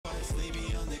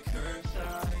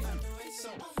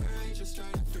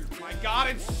god,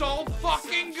 it's so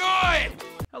fucking good!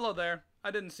 Hello there. I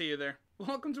didn't see you there.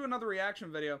 Welcome to another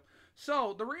reaction video.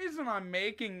 So, the reason I'm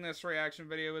making this reaction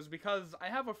video is because I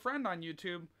have a friend on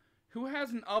YouTube who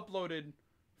hasn't uploaded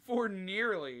for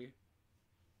nearly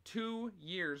 2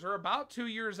 years, or about 2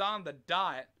 years on the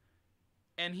dot,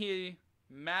 and he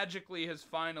magically has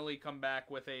finally come back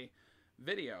with a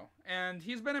video. And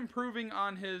he's been improving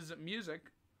on his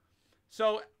music.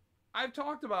 So, I've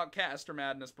talked about Caster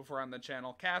Madness before on the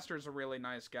channel. Caster's a really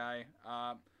nice guy.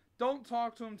 Don't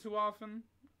talk to him too often,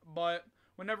 but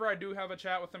whenever I do have a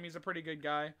chat with him, he's a pretty good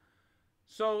guy.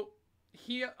 So,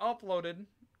 he uploaded,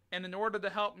 and in order to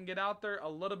help him get out there a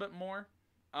little bit more,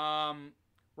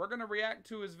 we're going to react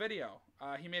to his video.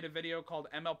 He made a video called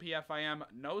MLPFIM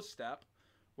No Step,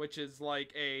 which is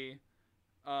like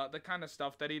the kind of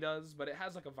stuff that he does, but it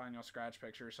has like a vinyl scratch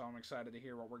picture, so I'm excited to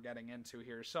hear what we're getting into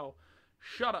here. So,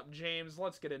 shut up, James.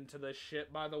 Let's get into this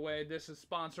shit. By the way, this is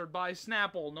sponsored by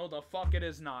Snapple. No, the fuck it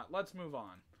is not. Let's move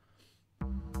on.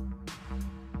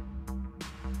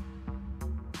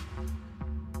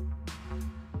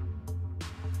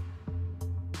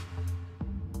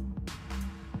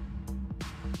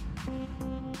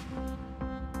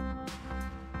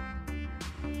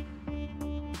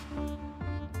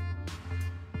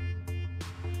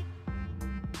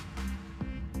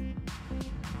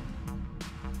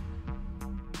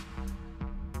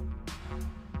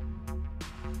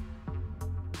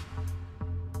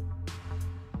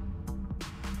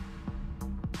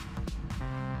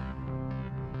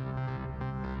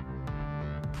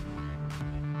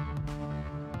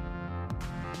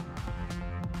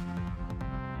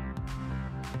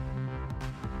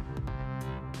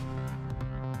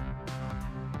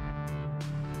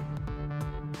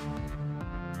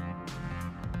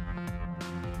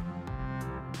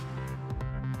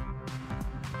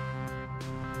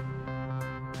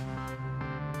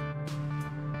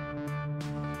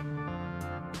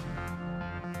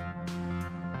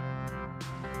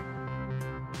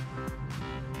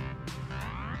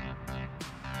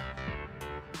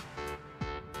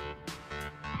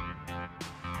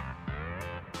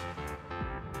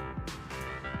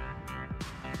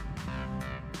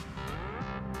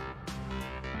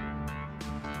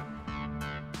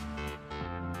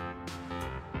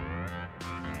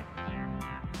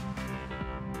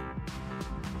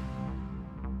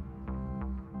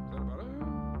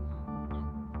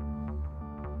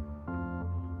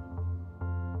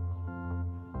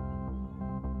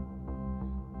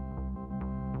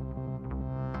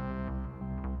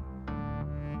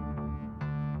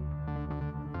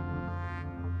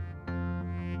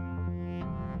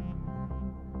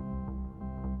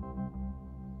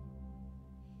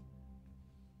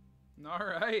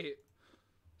 Alright,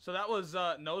 so that was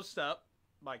No Step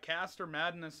by Caster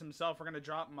Madness himself. We're going to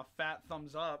drop him a fat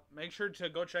thumbs up. Make sure to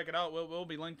go check it out. We'll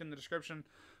be linked in the description.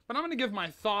 But I'm going to give my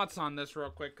thoughts on this real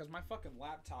quick, because my fucking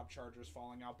laptop charger's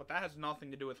falling out. But that has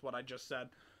nothing to do with what I just said.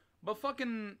 But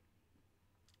fucking,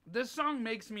 this song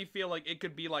makes me feel like it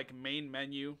could be like a main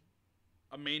menu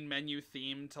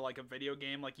theme to like a video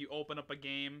game. Like you open up a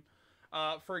game.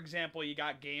 For example, you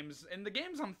got games, and the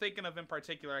games I'm thinking of in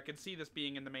particular, I could see this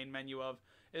being in the main menu of,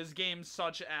 is games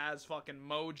such as fucking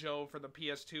Mojo for the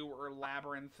PS2, or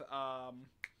Labyrinth,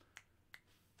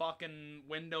 fucking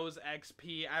Windows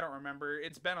XP, I don't remember,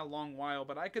 it's been a long while,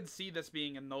 but I could see this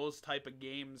being in those type of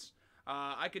games.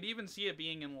 I could even see it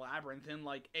being in Labyrinth, in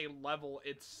like a level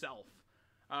itself,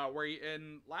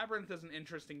 and Labyrinth is an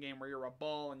interesting game where you're a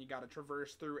ball and you gotta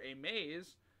traverse through a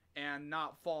maze, and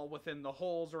not fall within the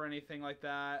holes or anything like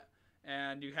that,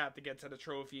 and you have to get to the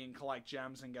trophy and collect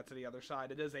gems and get to the other side.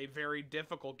 It is a very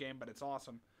difficult game, but it's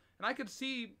awesome. And I could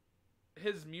see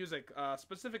his music,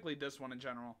 specifically this one in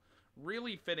general,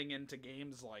 really fitting into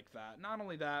games like that. Not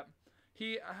only that,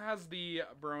 he has the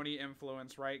Brony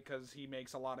influence, right, because he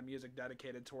makes a lot of music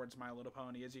dedicated towards My Little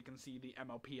Pony. As you can see, the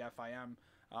MLPFIM,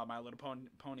 My Little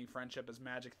Pony Friendship is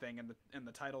Magic thing in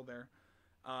the title there.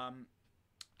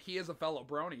 He is a fellow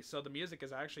Brony, so the music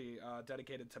is actually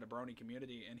dedicated to the Brony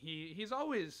community, and he's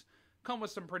always come with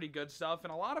some pretty good stuff,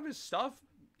 and a lot of his stuff,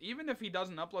 even if he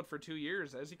doesn't upload for 2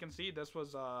 years, as you can see, this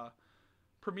was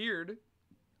premiered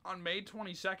on May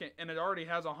 22nd, and it already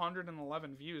has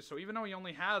 111 views, so even though he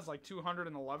only has like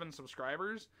 211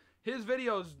 subscribers, his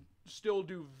videos still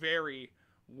do very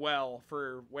well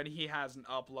for when he hasn't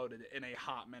uploaded in a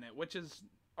hot minute, which is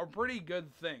a pretty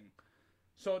good thing.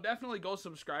 So definitely go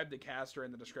subscribe to Caster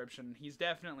in the description. He's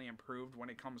definitely improved when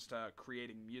it comes to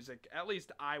creating music. At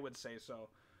least I would say so.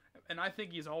 And I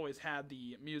think he's always had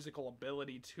the musical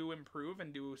ability to improve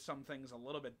and do some things a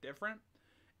little bit different.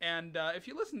 And if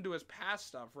you listen to his past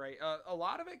stuff, right, a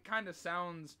lot of it kind of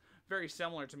sounds very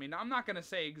similar to me. Now, I'm not going to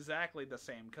say exactly the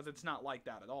same because it's not like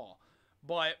that at all.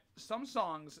 But some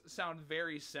songs sound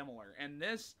very similar. And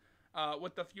this,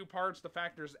 with the few parts, the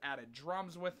fact there's added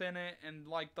drums within it, and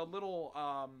like the little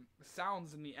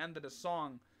sounds in the end of the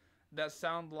song that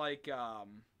sound like,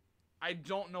 I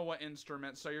don't know what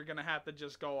instrument, so you're going to have to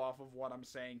just go off of what I'm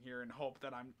saying here and hope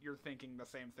that you're thinking the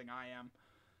same thing I am.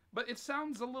 But it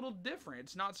sounds a little different.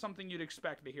 It's not something you'd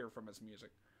expect to hear from his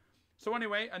music. So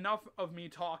anyway, enough of me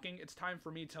talking. It's time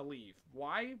for me to leave.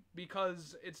 Why?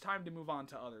 Because it's time to move on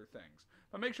to other things.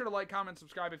 But make sure to like, comment,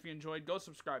 subscribe if you enjoyed. Go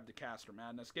subscribe to Caster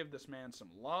Madness. Give this man some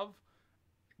love.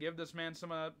 Give this man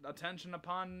some attention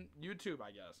upon YouTube,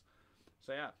 I guess.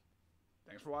 So yeah,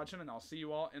 thanks for watching, and I'll see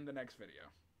you all in the next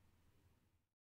video.